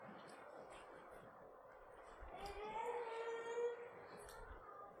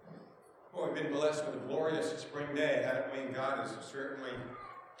been blessed with a glorious spring day, haven't we? God is certainly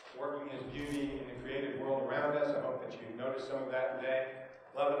working His beauty in the created world around us. I hope that you've noticed some of that today.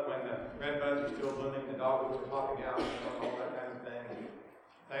 Love it when the red buds are still blooming, the dogwoods are popping out, all that kind of thing.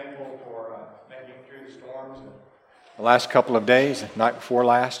 Thankful for making it through the storms the last couple of days, the night before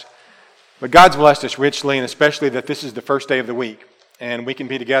last. But God's blessed us richly, and especially that this is the first day of the week, and we can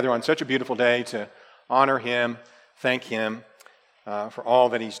be together on such a beautiful day to honor Him, thank Him for all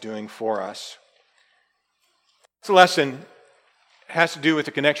that He's doing for us. This lesson has to do with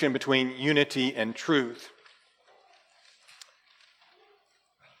the connection between unity and truth.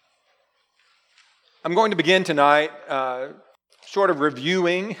 I'm going to begin tonight sort of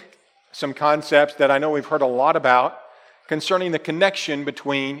reviewing some concepts that I know we've heard a lot about concerning the connection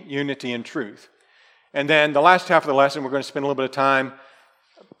between unity and truth. And then the last half of the lesson, we're going to spend a little bit of time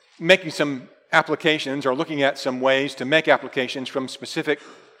making some applications or looking at some ways to make applications from specific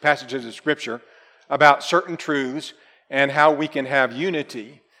passages of Scripture about certain truths and how we can have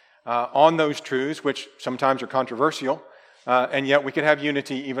unity on those truths, which sometimes are controversial, and yet we can have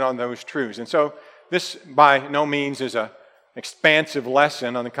unity even on those truths. And so this by no means is an expansive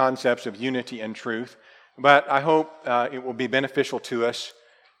lesson on the concepts of unity and truth, but I hope it will be beneficial to us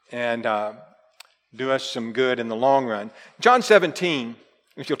and do us some good in the long run. John 17,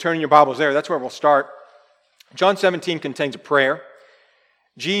 if you'll turn in your Bibles there, that's where we'll start. John 17 contains a prayer.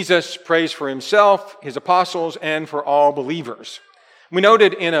 Jesus prays for Himself, His apostles, and for all believers. We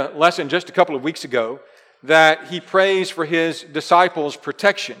noted in a lesson just a couple of weeks ago that He prays for His disciples'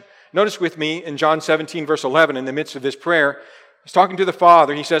 protection. Notice with me in John 17, verse 11, in the midst of this prayer, He's talking to the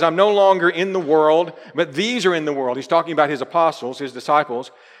Father. He says, I'm no longer in the world, but these are in the world. He's talking about His apostles, His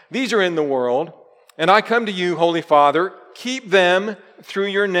disciples. These are in the world, and I come to you, Holy Father, keep them through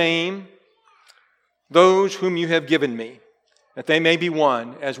your name, those whom you have given me, that they may be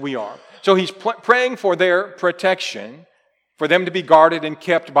one as we are. So He's praying for their protection, for them to be guarded and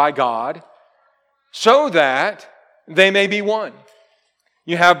kept by God, so that they may be one.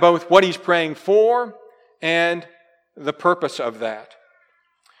 You have both what He's praying for and the purpose of that.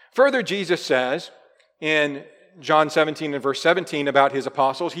 Further, Jesus says in John 17 and verse 17 about His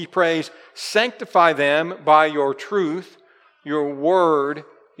apostles, He prays, sanctify them by your truth. Your word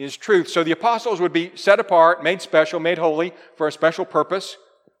is truth. So the apostles would be set apart, made special, made holy for a special purpose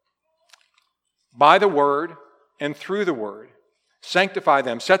by the word and through the word. Sanctify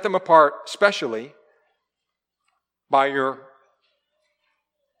them, set them apart specially by your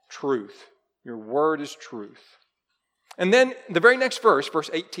truth. Your word is truth. And then the very next verse,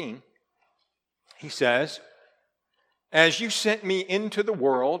 verse 18, He says, as you sent me into the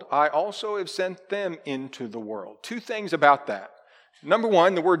world, I also have sent them into the world. Two things about that. Number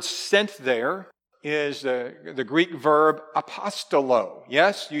one, the word sent there is the Greek verb apostolo.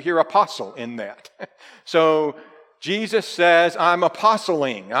 Yes, you hear apostle in that. So Jesus says, I'm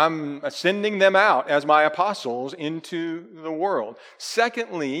apostling. I'm sending them out as my apostles into the world.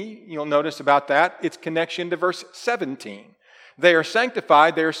 Secondly, you'll notice about that, its connection to verse 17. They are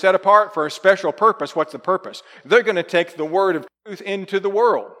sanctified, they are set apart for a special purpose. What's the purpose? They're going to take the word of truth into the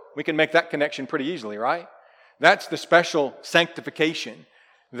world. We can make that connection pretty easily, right? That's the special sanctification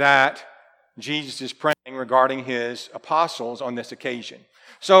that Jesus is praying regarding His apostles on this occasion.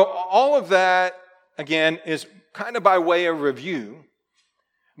 So all of that, again, is kind of by way of review,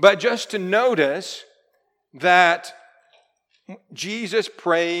 but just to notice that Jesus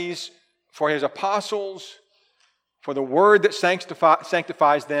prays for His apostles, for the word that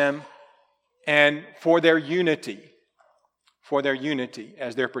sanctifies them, and for their unity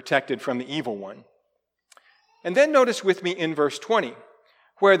as they're protected from the evil one. And then notice with me in verse 20,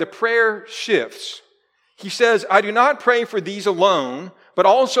 where the prayer shifts. He says, I do not pray for these alone, but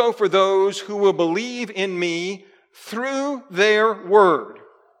also for those who will believe in me through their word,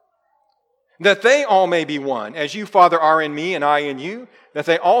 that they all may be one, as you, Father, are in me and I in you, that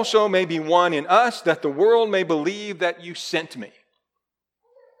they also may be one in us, that the world may believe that you sent me.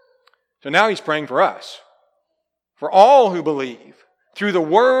 So now He's praying for us, for all who believe, through the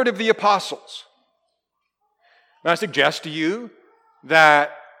word of the apostles. And I suggest to you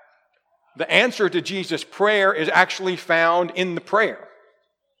that the answer to Jesus' prayer is actually found in the prayer,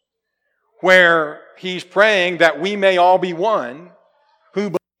 where He's praying that we may all be one who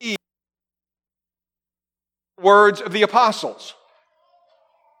believe the words of the apostles.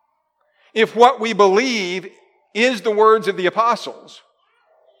 If what we believe is the words of the apostles,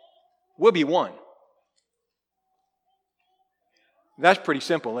 we'll be one. That's pretty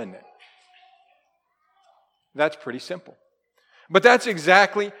simple, isn't it? That's pretty simple. But that's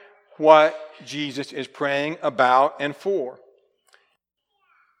exactly what Jesus is praying about and for.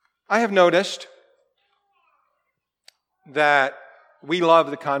 I have noticed that we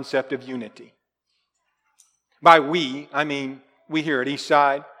love the concept of unity. By we, I mean we here at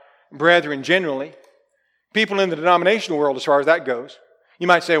Eastside, brethren generally, people in the denominational world as far as that goes. You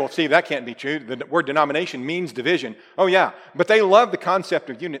might say, well, Steve, that can't be true. The word denomination means division. Oh, yeah, but they love the concept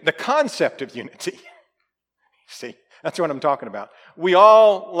of unity. The concept of unity. See, that's what I'm talking about. We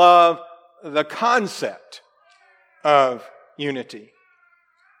all love the concept of unity.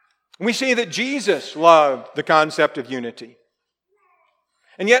 We see that Jesus loved the concept of unity.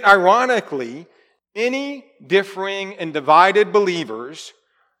 And yet, ironically, many differing and divided believers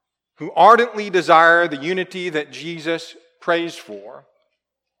who ardently desire the unity that Jesus prays for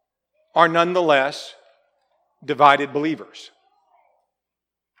are nonetheless divided believers.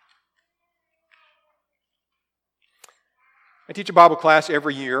 I teach a Bible class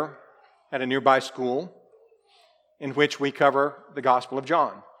every year at a nearby school in which we cover the Gospel of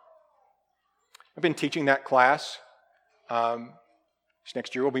John. I've been teaching that class. This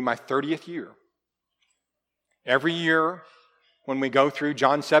next year will be my 30th year. Every year when we go through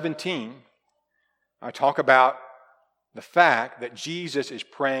John 17, I talk about the fact that Jesus is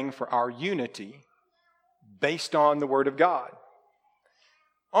praying for our unity based on the Word of God.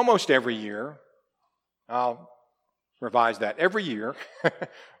 Almost every year, I'll revise that, every year,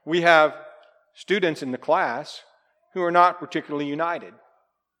 we have students in the class who are not particularly united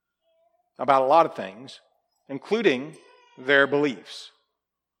about a lot of things, including their beliefs.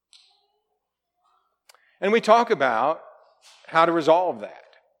 And we talk about how to resolve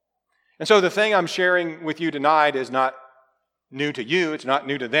that. And so the thing I'm sharing with you tonight is not new to you. It's not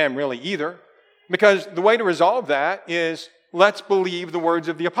new to them really either. Because the way to resolve that is let's believe the words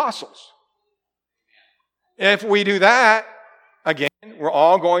of the apostles. If we do that, again, we're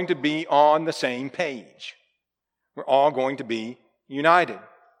all going to be on the same page. We're all going to be united.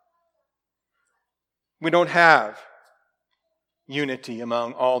 We don't have unity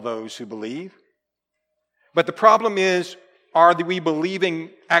among all those who believe. But the problem is, are we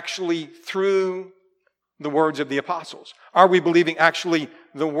believing actually through the words of the apostles? Are we believing actually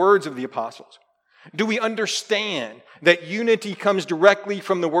the words of the apostles? Do we understand that unity comes directly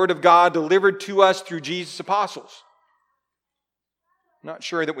from the Word of God delivered to us through Jesus' apostles? I'm not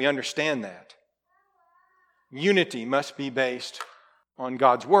sure that we understand that. Unity must be based on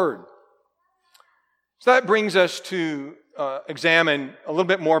God's Word. So that brings us to examine a little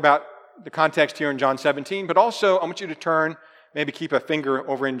bit more about the context here in John 17, but also I want you to turn, maybe keep a finger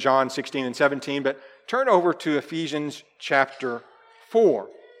over in John 16 and 17, but turn over to Ephesians chapter 4.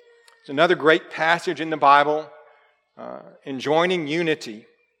 It's another great passage in the Bible enjoining unity.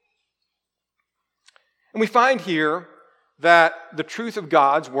 And we find here that the truth of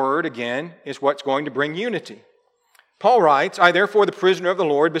God's Word, again, is what's going to bring unity. Paul writes, I therefore, the prisoner of the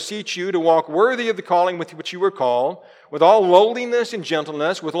Lord, beseech you to walk worthy of the calling with which you were called, with all lowliness and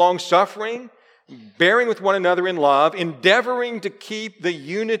gentleness, with long suffering, bearing with one another in love, endeavoring to keep the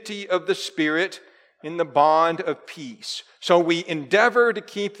unity of the Spirit in the bond of peace. So we endeavor to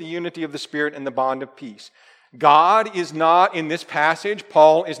keep the unity of the Spirit in the bond of peace. God is not in this passage,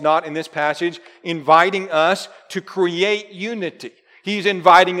 Paul is not in this passage, inviting us to create unity. He's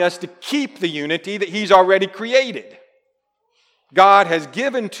inviting us to keep the unity that He's already created. God has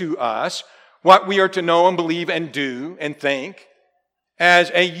given to us what we are to know and believe and do and think as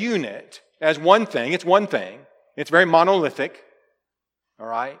a unit, as one thing. It's one thing. It's very monolithic. All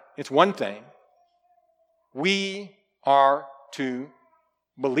right? It's one thing. We are to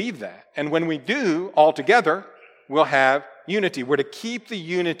believe that. And when we do, all together, we'll have unity. We're to keep the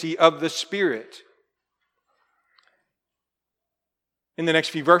unity of the Spirit. In the next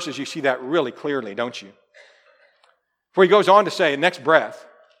few verses, you see that really clearly, don't you? For he goes on to say, next breath,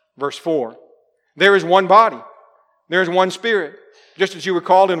 verse 4, there is one body, there is one Spirit, just as you were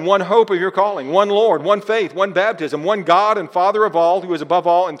called in one hope of your calling, one Lord, one faith, one baptism, one God and Father of all, who is above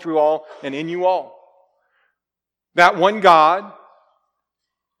all and through all and in you all. That one God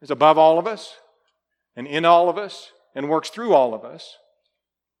is above all of us and in all of us and works through all of us.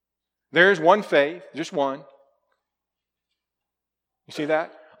 There is one faith, just one. You see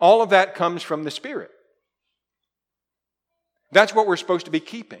that? All of that comes from the Spirit. That's what we're supposed to be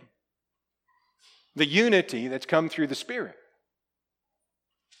keeping. The unity that's come through the Spirit.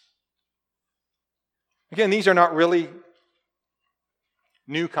 Again, these are not really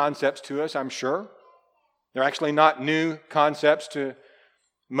new concepts to us, I'm sure. They're actually not new concepts to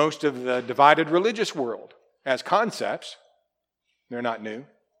most of the divided religious world. As concepts, they're not new.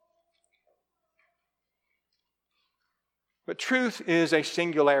 But truth is a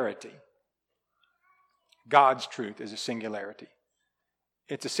singularity. God's truth is a singularity.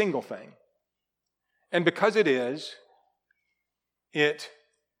 It's a single thing. And because it is, it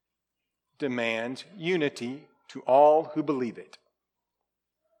demands unity to all who believe it,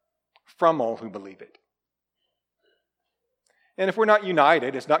 from all who believe it. And if we're not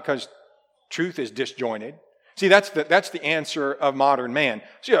united, it's not because truth is disjointed. See, that's the answer of modern man.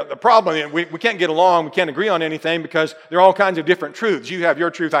 See, the problem is we can't get along, we can't agree on anything because there are all kinds of different truths. You have your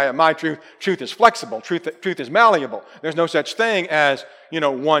truth, I have my truth. Truth is flexible. Truth is malleable. There's no such thing as,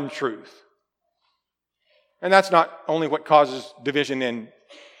 one truth. And that's not only what causes division in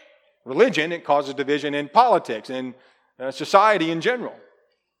religion, it causes division in politics and society in general.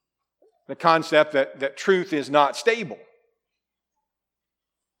 The concept that truth is not stable.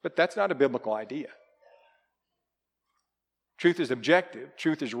 But that's not a biblical idea. Truth is objective.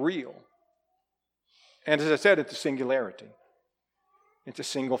 Truth is real. And as I said, it's a singularity. It's a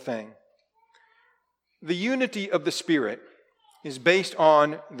single thing. The unity of the Spirit is based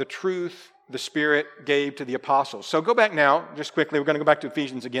on the truth the Spirit gave to the apostles. So go back now, just quickly. We're going to go back to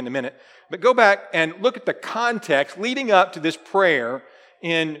Ephesians again in a minute. But go back and look at the context leading up to this prayer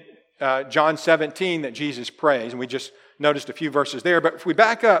in John 17 that Jesus prays. And we just noticed a few verses there. But if we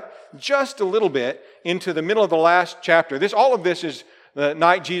back up just a little bit into the middle of the last chapter, all of this is the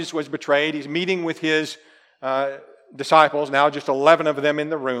night Jesus was betrayed. He's meeting with his disciples, now just 11 of them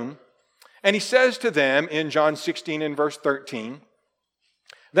in the room. And he says to them in John 16 and verse 13,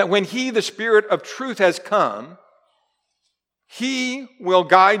 that when He, the Spirit of truth, has come, He will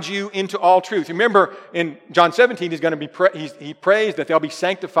guide you into all truth. Remember, in John 17, he's going to be he prays that they'll be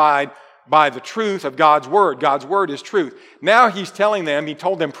sanctified by the truth of God's Word. God's Word is truth. Now He's telling them, He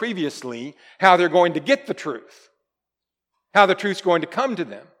told them previously, how they're going to get the truth, how the truth's going to come to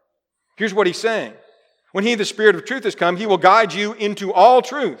them. Here's what He's saying. When He, the Spirit of truth, has come, He will guide you into all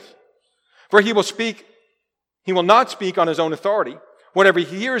truth. For He will not speak on His own authority. Whatever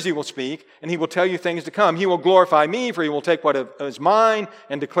He hears, He will speak, and He will tell you things to come. He will glorify Me, for He will take what is mine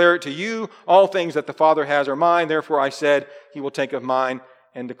and declare it to you. All things that the Father has are mine. Therefore I said, He will take of mine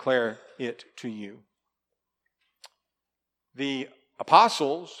and declare it to you. The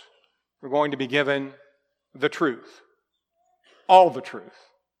apostles were going to be given the truth, all the truth.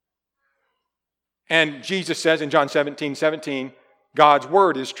 And Jesus says in John 17:17, God's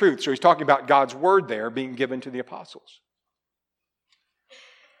Word is truth. So He's talking about God's Word there being given to the apostles.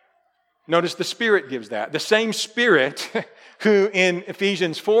 Notice the Spirit gives that. The same Spirit who in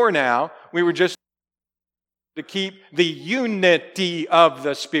Ephesians 4 now, we were just to keep the unity of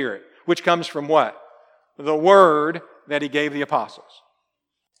the Spirit, which comes from what? The Word that He gave the apostles.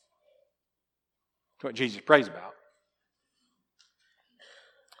 That's what Jesus prays about.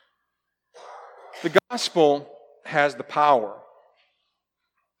 The gospel has the power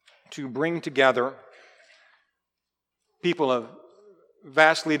to bring together people of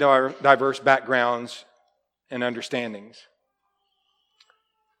vastly diverse backgrounds and understandings.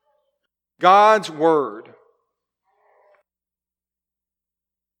 God's Word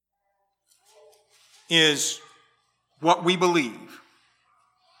is what we believe.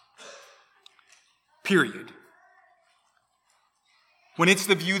 Period. When it's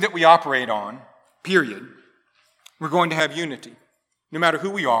the view that we operate on, period, we're going to have unity. No matter who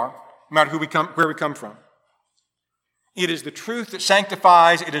we are, no matter where we come from. It is the truth that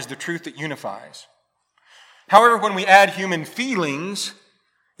sanctifies, it is the truth that unifies. However, when we add human feelings,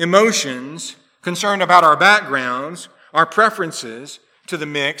 emotions, concern about our backgrounds, our preferences to the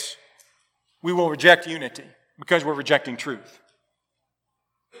mix, we will reject unity because we're rejecting truth.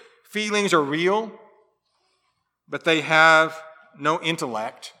 Feelings are real, but they have no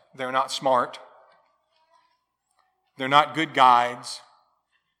intellect. They're not smart. They're not good guides.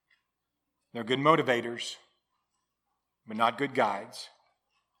 They're good motivators, but not good guides.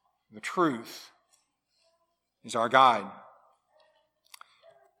 The truth is our guide.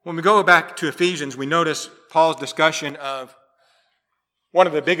 When we go back to Ephesians, we notice Paul's discussion of one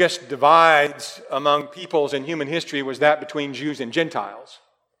of the biggest divides among peoples in human history was that between Jews and Gentiles.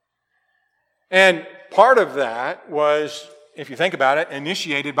 And part of that was, if you think about it,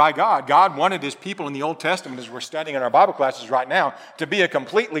 initiated by God. God wanted His people in the Old Testament, as we're studying in our Bible classes right now, to be a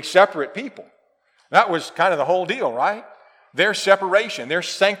completely separate people. That was kind of the whole deal, right? Their separation, their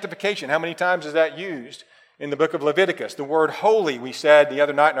sanctification. How many times is that used in the book of Leviticus? The word holy, we said the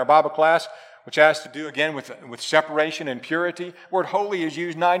other night in our Bible class, which has to do again with separation and purity. The word holy is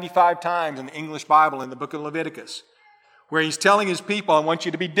used 95 times in the English Bible in the book of Leviticus, where He's telling His people, I want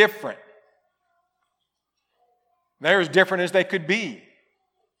you to be different. They're as different as they could be.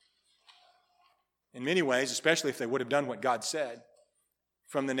 In many ways, especially if they would have done what God said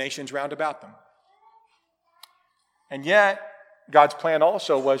from the nations round about them. And yet, God's plan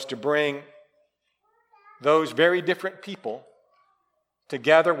also was to bring those very different people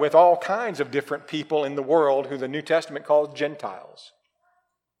together with all kinds of different people in the world who the New Testament calls Gentiles.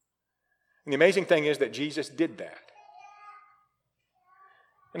 And the amazing thing is that Jesus did that.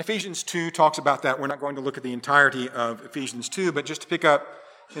 And Ephesians 2 talks about that. We're not going to look at the entirety of Ephesians 2, but just to pick up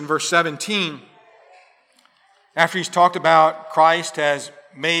in verse 17, after he's talked about Christ has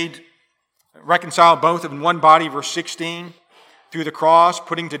reconciled both in one body, verse 16, through the cross,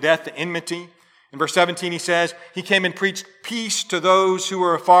 putting to death the enmity. In verse 17 he says, he came and preached peace to those who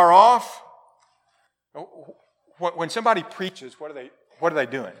were afar off. When somebody preaches, what are they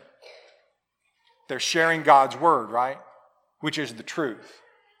doing? They're sharing God's word, right? Which is the truth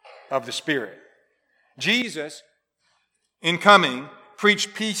of the Spirit. Jesus, in coming,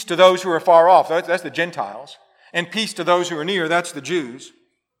 preached peace to those who are far off. That's the Gentiles. And peace to those who are near. That's the Jews.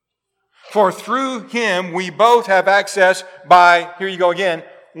 For through him we both have access by, here you go again,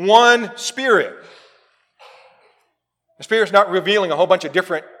 one Spirit. The Spirit's not revealing a whole bunch of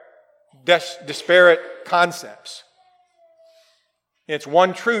different disparate concepts. It's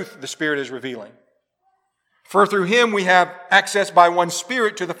one truth the Spirit is revealing. For through him we have access by one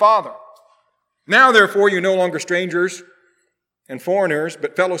Spirit to the Father. Now, therefore, you're no longer strangers and foreigners,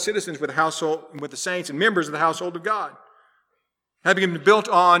 but fellow citizens with the saints and members of the household of God, having been built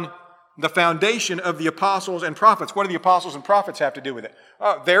on the foundation of the apostles and prophets. What do the apostles and prophets have to do with it?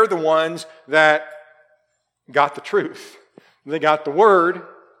 They're the ones that got the truth. They got the word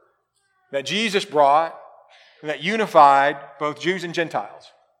that Jesus brought that unified both Jews and Gentiles.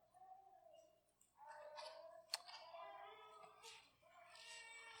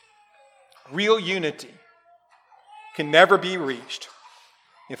 Real unity can never be reached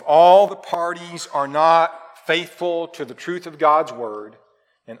if all the parties are not faithful to the truth of God's word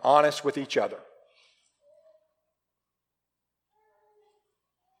and honest with each other.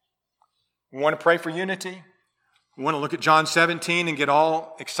 We want to pray for unity. We want to look at John 17 and get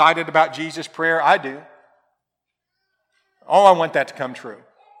all excited about Jesus' prayer. I do. I want that to come true.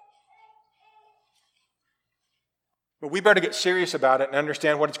 But we better get serious about it and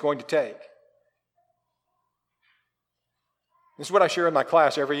understand what it's going to take. This is what I share in my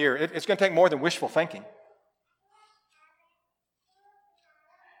class every year. It's going to take more than wishful thinking.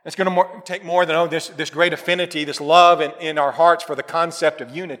 It's going to take more than this great affinity, this love in our hearts for the concept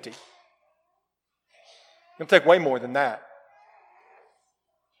of unity. It'll take way more than that.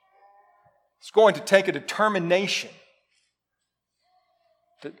 It's going to take a determination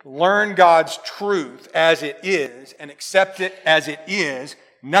to learn God's truth as it is and accept it as it is,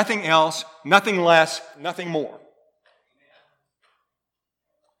 nothing else, nothing less, nothing more.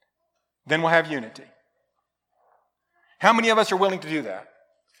 Then we'll have unity. How many of us are willing to do that?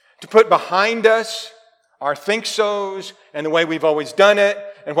 To put behind us our think-sos and the way we've always done it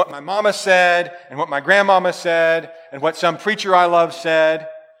and what my mama said and what my grandmama said and what some preacher I love said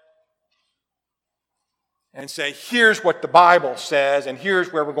and say, here's what the Bible says and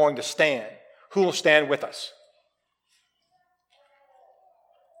here's where we're going to stand. Who will stand with us?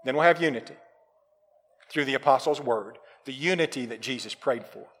 Then we'll have unity through the apostles' word, the unity that Jesus prayed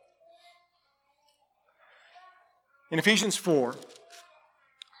for. In Ephesians 4,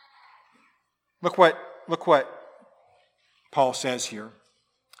 look what Paul says here.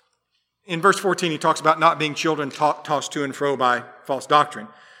 In verse 14, he talks about not being children tossed to and fro by false doctrine.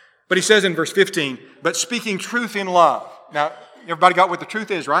 But he says in verse 15, but speaking truth in love. Now, everybody got what the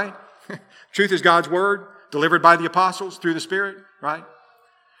truth is, right? Truth is God's word, delivered by the apostles through the Spirit, right?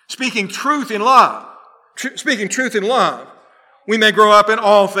 Speaking truth in love. Speaking truth in love. We may grow up in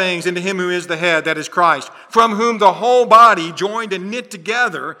all things into him who is the head, that is Christ, from whom the whole body, joined and knit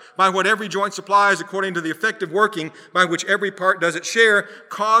together by what every joint supplies according to the effective working by which every part does its share,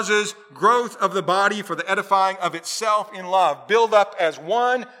 causes growth of the body for the edifying of itself in love. Build up as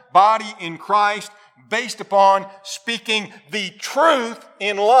one body in Christ based upon speaking the truth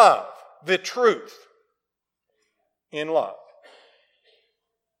in love. The truth in love.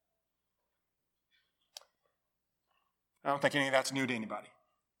 I don't think any of that's new to anybody.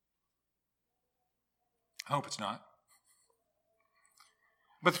 I hope it's not.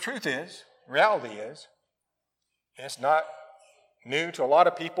 But the truth is, reality is, it's not new to a lot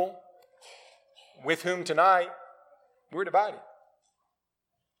of people with whom tonight we're divided.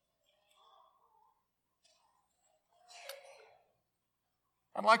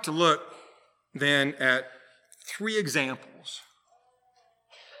 I'd like to look then at 3 examples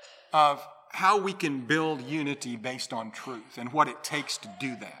of how we can build unity based on truth and what it takes to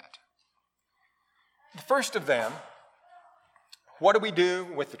do that. The first of them, what do we do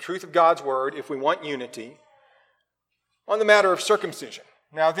with the truth of God's word if we want unity? on the matter of circumcision.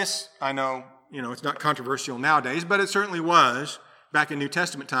 Now this, I know, it's not controversial nowadays, but it certainly was back in New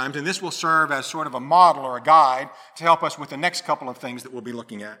Testament times, and this will serve as sort of a model or a guide to help us with the next couple of things that we'll be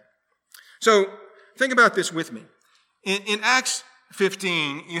looking at. So think about this with me. In Acts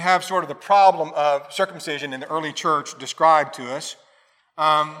 15, you have sort of the problem of circumcision in the early church described to us.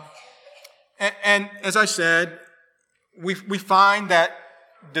 And as I said, we find that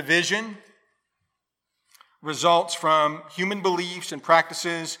division results from human beliefs and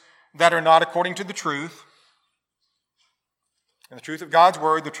practices that are not according to the truth. And the truth of God's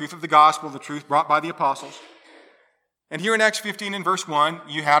word, the truth of the gospel, the truth brought by the apostles. And here in Acts 15 and verse 1,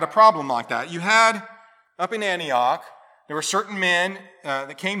 you had a problem like that. You had, up in Antioch, there were certain men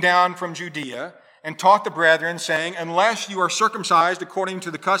that came down from Judea and taught the brethren, saying, unless you are circumcised according to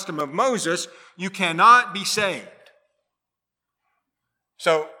the custom of Moses, you cannot be saved.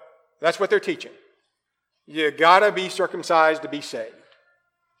 So that's what they're teaching. You gotta be circumcised to be saved.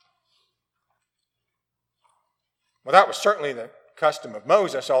 Well, that was certainly the custom of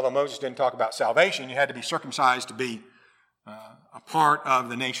Moses, although Moses didn't talk about salvation. You had to be circumcised to be a part of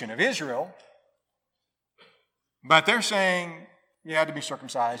the nation of Israel. But they're saying you had to be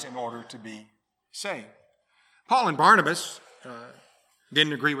circumcised in order to be saved. Paul and Barnabas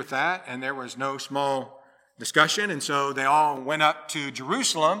didn't agree with that, and there was no small discussion, and so they all went up to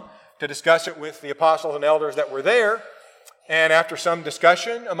Jerusalem to discuss it with the apostles and elders that were there. And after some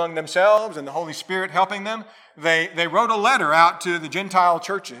discussion among themselves and the Holy Spirit helping them, they wrote a letter out to the Gentile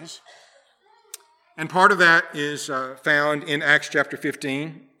churches. And part of that is found in Acts chapter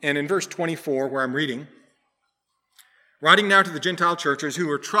 15 and in verse 24 where I'm reading. Writing now to the Gentile churches who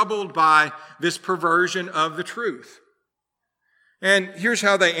were troubled by this perversion of the truth. And here's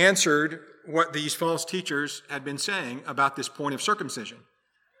how they answered what these false teachers had been saying about this point of circumcision.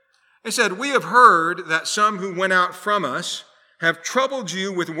 They said, we have heard that some who went out from us have troubled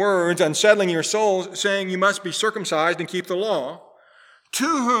you with words, unsettling your souls, saying you must be circumcised and keep the law, to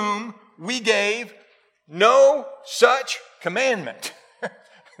whom we gave no such commandment.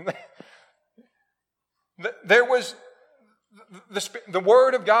 There was the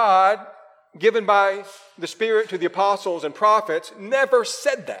word of God given by the Spirit to the apostles and prophets never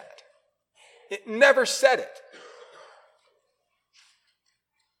said that. It never said it.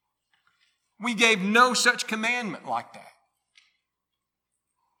 We gave no such commandment like that.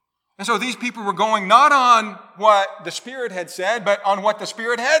 And so these people were going not on what the Spirit had said, but on what the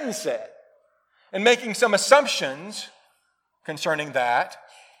Spirit hadn't said, and making some assumptions concerning that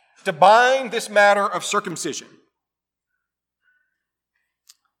to bind this matter of circumcision.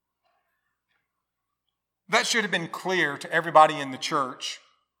 That should have been clear to everybody in the church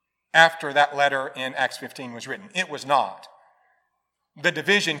after that letter in Acts 15 was written. It was not. The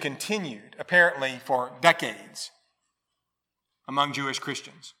division continued, apparently, for decades among Jewish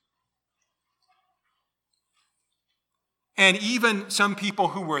Christians. And even some people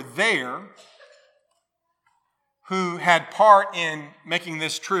who were there, who had part in making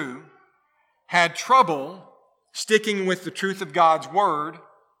this true, had trouble sticking with the truth of God's word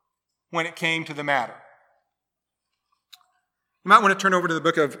when it came to the matter. You might want to turn over to the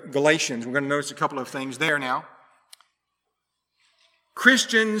book of Galatians. We're going to notice a couple of things there now.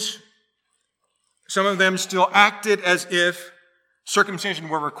 Christians, some of them still acted as if circumcision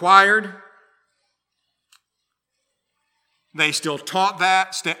were required. They still taught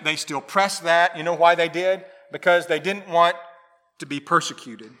that. They still pressed that. You know why they did? Because they didn't want to be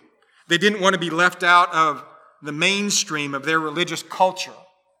persecuted. They didn't want to be left out of the mainstream of their religious culture,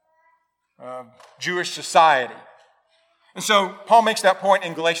 of Jewish society. And so Paul makes that point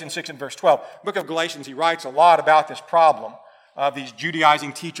in Galatians 6 and verse 12. The book of Galatians, he writes a lot about this problem of these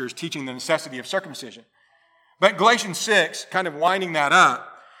Judaizing teachers teaching the necessity of circumcision. But Galatians 6, kind of winding that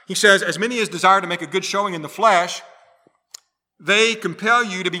up, he says, as many as desire to make a good showing in the flesh, they compel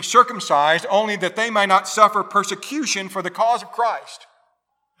you to be circumcised only that they may not suffer persecution for the cause of Christ.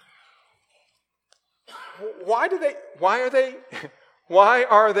 Why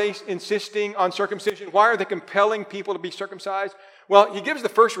are they insisting on circumcision? Why are they compelling people to be circumcised? Well, he gives the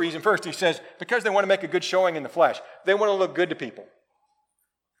first reason first. He says, because they want to make a good showing in the flesh. They want to look good to people.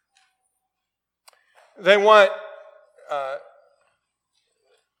 They want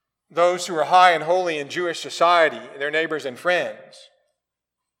those who are high and holy in Jewish society, their neighbors and friends,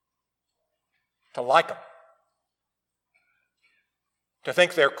 to like them. To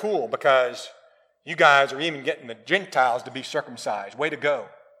think they're cool because you guys are even getting the Gentiles to be circumcised. Way to go.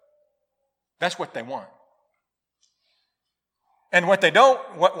 That's what they want. And what they don't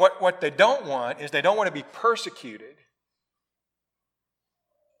want is they don't want to be persecuted.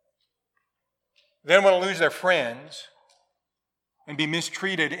 They don't want to lose their friends. and be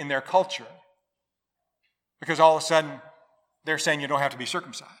mistreated in their culture because all of a sudden they're saying you don't have to be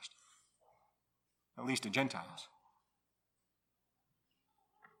circumcised, at least to Gentiles.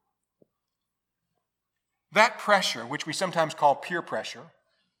 That pressure, which we sometimes call peer pressure,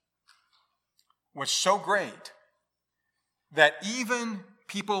 was so great that even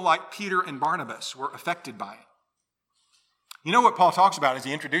people like Peter and Barnabas were affected by it. You know what Paul talks about as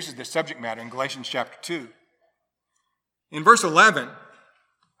he introduces this subject matter in Galatians chapter 2? In verse 11,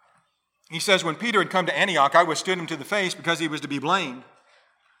 he says, when Peter had come to Antioch, I withstood him to the face because he was to be blamed.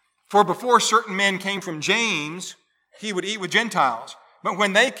 For before certain men came from James, he would eat with Gentiles. But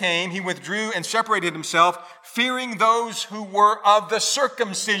when they came, he withdrew and separated himself, fearing those who were of the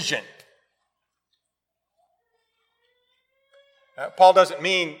circumcision. Paul doesn't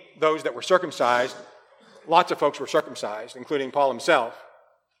mean those that were circumcised. Lots of folks were circumcised, including Paul himself.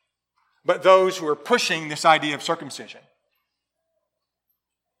 But those who were pushing this idea of circumcision.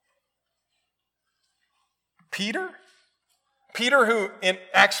 Peter, who in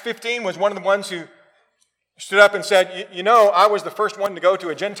Acts 15 was one of the ones who stood up and said, you know, I was the first one to go to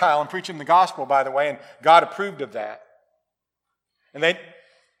a Gentile and preach him the gospel, by the way, and God approved of that. And they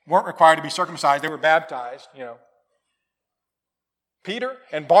weren't required to be circumcised. They were baptized, you know. Peter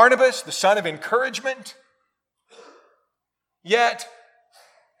and Barnabas, the son of encouragement. Yet,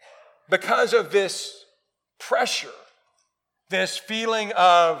 because of this pressure, this feeling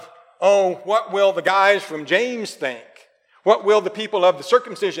of, oh, what will the guys from James think? What will the people of the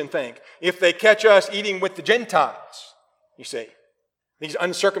circumcision think if they catch us eating with the Gentiles? You see, these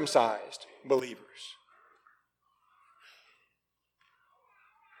uncircumcised believers.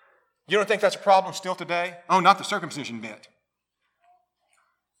 You don't think that's a problem still today? Oh, not the circumcision bit.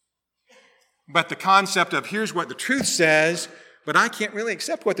 But the concept of here's what the truth says, but I can't really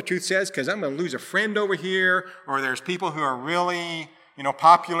accept what the truth says because I'm going to lose a friend over here, or there's people who are really,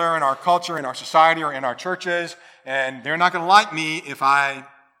 popular in our culture, in our society, or in our churches, and they're not going to like me if I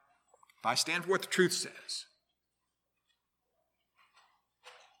stand for what the truth says.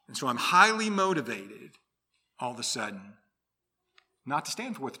 And so I'm highly motivated all of a sudden not to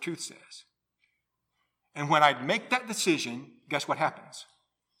stand for what the truth says. And when I make that decision, guess what happens?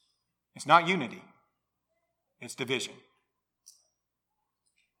 It's not unity. It's division.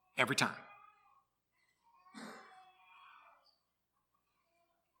 Every time.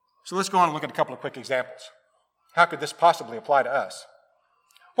 So let's go on and look at a couple of quick examples. How could this possibly apply to us?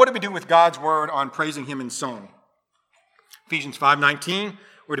 What do we do with God's word on praising Him in song? Ephesians 5:19,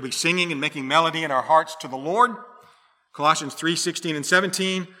 we're to be singing and making melody in our hearts to the Lord. Colossians 3:16 and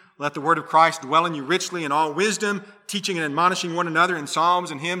 17, let the word of Christ dwell in you richly in all wisdom, teaching and admonishing one another in psalms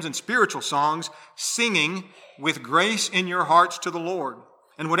and hymns and spiritual songs, singing with grace in your hearts to the Lord.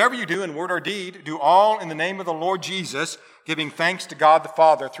 And whatever you do in word or deed, do all in the name of the Lord Jesus, giving thanks to God the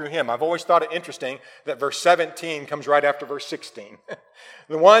Father through Him. I've always thought it interesting that verse 17 comes right after verse 16.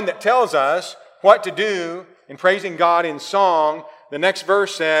 The one that tells us what to do in praising God in song, the next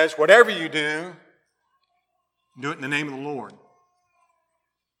verse says, whatever you do it in the name of the Lord.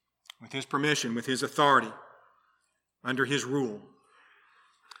 With His permission, with His authority, under His rule.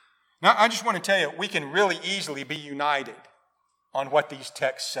 Now, I just want to tell you, we can really easily be united on what these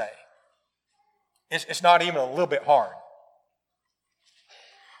texts say. It's not even a little bit hard.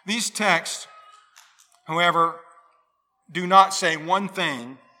 These texts, however, do not say one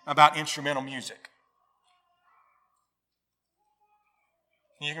thing about instrumental music.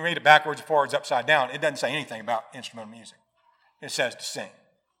 You can read it backwards, forwards, upside down. It doesn't say anything about instrumental music. It says to sing.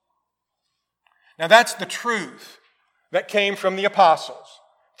 Now that's the truth that came from the apostles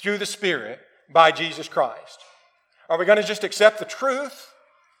through the Spirit by Jesus Christ. Are we going to just accept the truth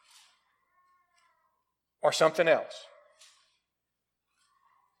or something else?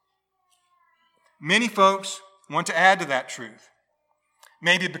 Many folks want to add to that truth.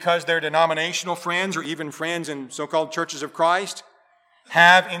 Maybe because their denominational friends or even friends in so-called churches of Christ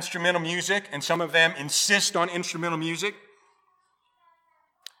have instrumental music, and some of them insist on instrumental music.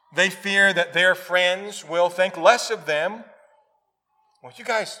 They fear that their friends will think less of them. Well, you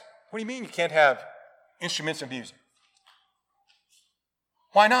guys, what do you mean you can't have instruments of music?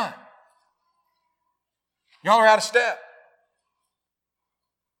 Why not? Y'all are out of step.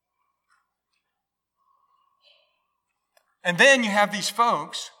 And then you have these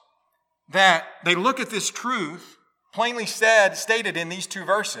folks that they look at this truth, plainly stated in these two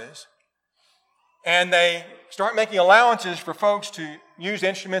verses, and they start making allowances for folks to use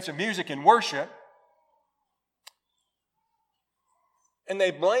instruments of music in worship, and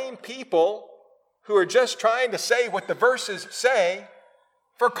they blame people who are just trying to say what the verses say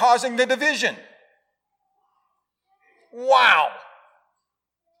for causing the division. Wow!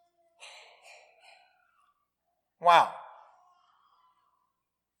 Wow.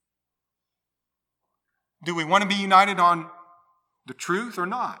 Do we want to be united on the truth or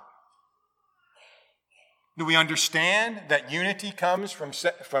not? Do we understand that unity comes from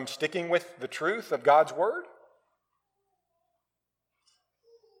sticking with the truth of God's Word?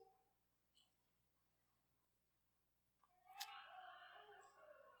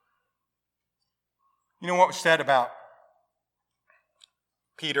 You know what was said about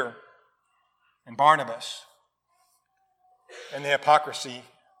Peter and Barnabas and the hypocrisy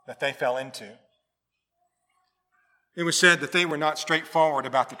that they fell into? It was said that they were not straightforward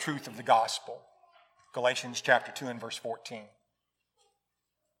about the truth of the gospel. Galatians chapter 2 and verse 14.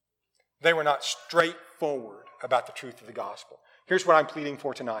 They were not straightforward about the truth of the gospel. Here's what I'm pleading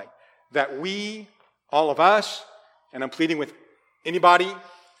for tonight. That we, all of us, and I'm pleading with anybody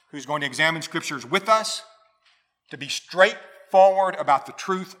who's going to examine scriptures with us, to be straightforward about the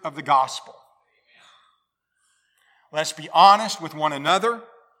truth of the gospel. Let's be honest with one another.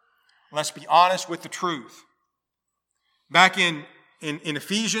 Let's be honest with the truth. Back in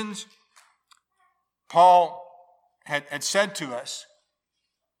Ephesians, Paul had said to us,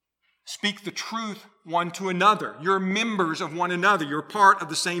 speak the truth one to another. You're members of one another. You're part of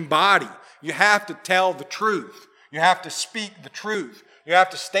the same body. You have to tell the truth. You have to speak the truth. You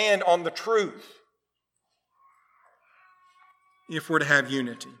have to stand on the truth if we're to have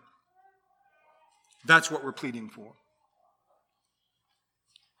unity. That's what we're pleading for.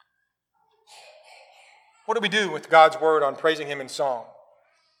 What do we do with God's Word on praising Him in song?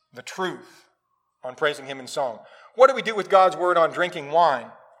 The truth on praising Him in song. What do we do with God's Word on drinking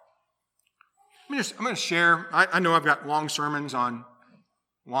wine? I'm going to share, I know I've got long sermons on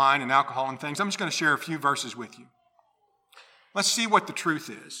wine and alcohol and things. I'm just going to share a few verses with you. Let's see what the truth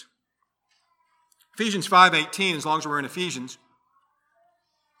is. Ephesians 5:18, as long as we're in Ephesians.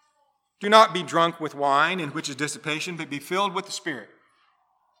 Do not be drunk with wine, in which is dissipation, but be filled with the Spirit.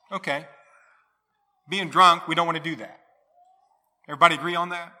 Okay. Being drunk, we don't want to do that. Everybody agree on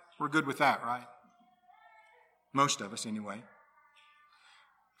that? We're good with that, right? Most of us, anyway.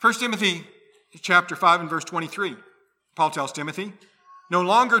 1 Timothy chapter 5 and verse 23. Paul tells Timothy, no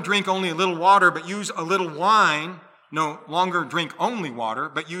longer drink only a little water, but use a little wine. No longer drink only water,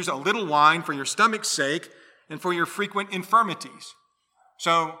 but use a little wine for your stomach's sake and for your frequent infirmities.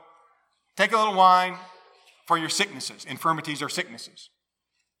 So, take a little wine for your sicknesses. Infirmities are sicknesses.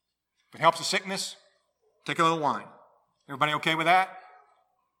 If it helps a sickness, take a little wine. Everybody okay with that?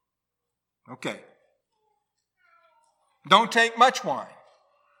 Okay. Don't take much wine.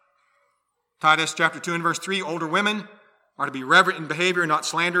 Titus chapter 2 and verse 3, older women are to be reverent in behavior, not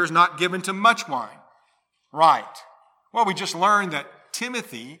slanderers, not given to much wine. Right. Well, we just learned that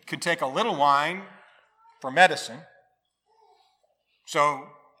Timothy could take a little wine for medicine. So,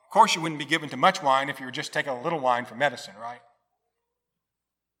 of course, you wouldn't be given to much wine if you were just taking a little wine for medicine, right?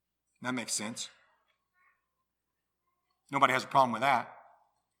 That makes sense. Nobody has a problem with that.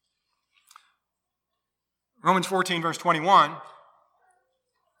 Romans 14, verse 21.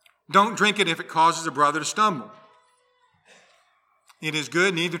 Don't drink it if it causes a brother to stumble. It is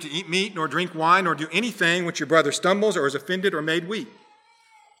good neither to eat meat, nor drink wine, nor do anything which your brother stumbles or is offended or made weak.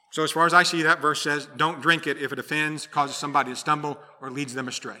 So as far as I see, that verse says, don't drink it if it offends, causes somebody to stumble, or leads them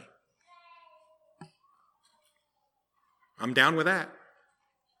astray. I'm down with that.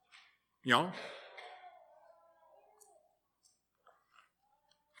 Y'all?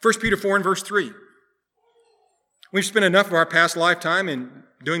 1 Peter 4 and verse 3. We've spent enough of our past lifetime in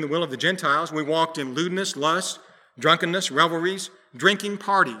doing the will of the Gentiles. We walked in lewdness, lust, drunkenness, revelries, drinking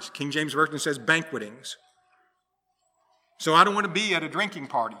parties. King James Version says banquetings. So I don't want to be at a drinking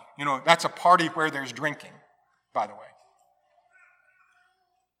party. You know, that's a party where there's drinking, by the way.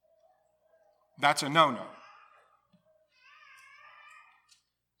 That's a no-no.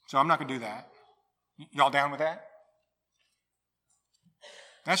 So I'm not going to do that. Y'all down with that?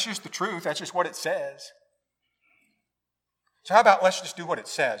 That's just the truth. That's just what it says. So how about let's just do what it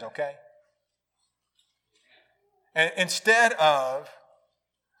says, okay? And instead of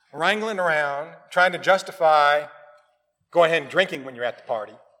wrangling around, trying to justify going ahead and drinking when you're at the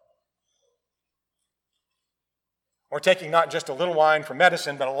party, or taking not just a little wine for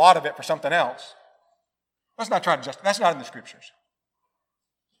medicine, but a lot of it for something else, let's not try to justify. That's not in the Scriptures.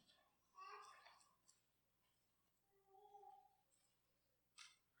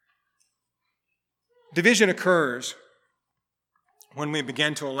 Division occurs when we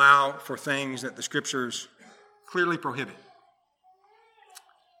begin to allow for things that the Scriptures clearly prohibit.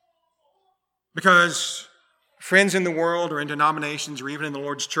 Because friends in the world or in denominations or even in the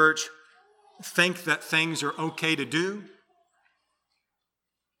Lord's church think that things are okay to do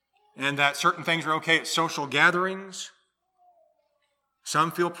and that certain things are okay at social gatherings.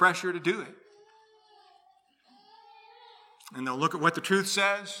 Some feel pressure to do it. And they'll look at what the truth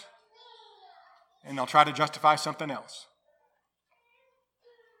says, and they'll try to justify something else.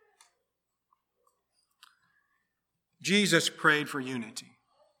 Jesus prayed for unity.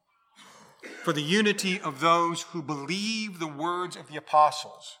 For the unity of those who believe the words of the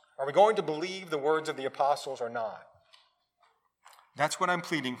apostles. Are we going to believe the words of the apostles or not? That's what I'm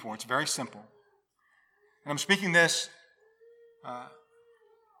pleading for. It's very simple. And I'm speaking this,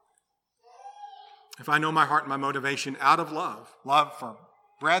 if I know my heart and my motivation, out of love. Love for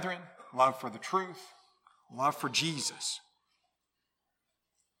brethren, love for the truth, love for Jesus.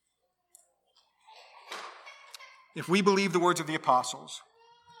 If we believe the words of the apostles,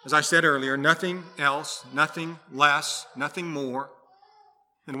 as I said earlier, nothing else, nothing less, nothing more,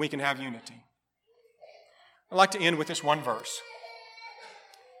 then we can have unity. I'd like to end with this one verse.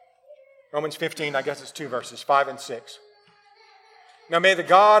 Romans 15, I guess it's 2 verses, 5 and 6. Now may the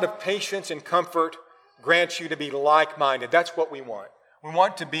God of patience and comfort grant you to be like-minded. That's what we want. We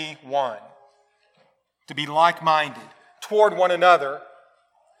want to be one, to be like-minded toward one another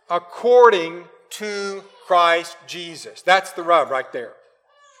according to Christ Jesus. That's the rub right there.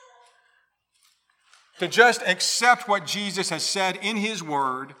 To just accept what Jesus has said in His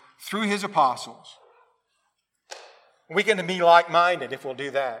Word through His apostles. We can be like-minded if we'll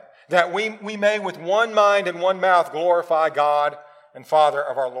do that. That we may with one mind and one mouth glorify God and Father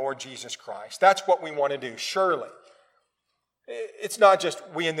of our Lord Jesus Christ. That's what we want to do, surely. It's not just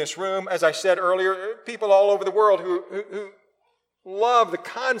we in this room. As I said earlier, people all over the world who love the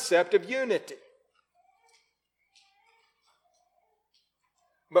concept of unity.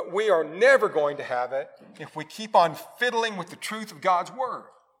 But we are never going to have it if we keep on fiddling with the truth of God's Word.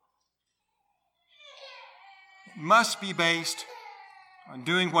 It must be based on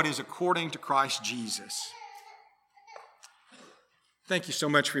doing what is according to Christ Jesus. Thank you so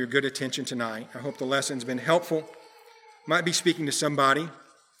much for your good attention tonight. I hope the lesson's been helpful. Might be speaking to somebody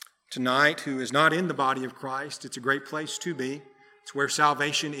tonight who is not in the body of Christ. It's a great place to be. It's where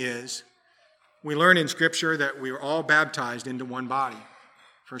salvation is. We learn in Scripture that we are all baptized into one body.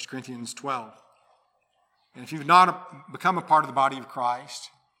 1 Corinthians 12. And if you've not become a part of the body of Christ,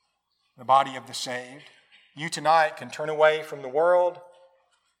 the body of the saved, you tonight can turn away from the world,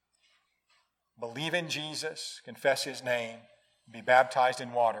 believe in Jesus, confess His name, be baptized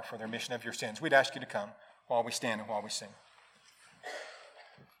in water for the remission of your sins. We'd ask you to come while we stand and while we sing.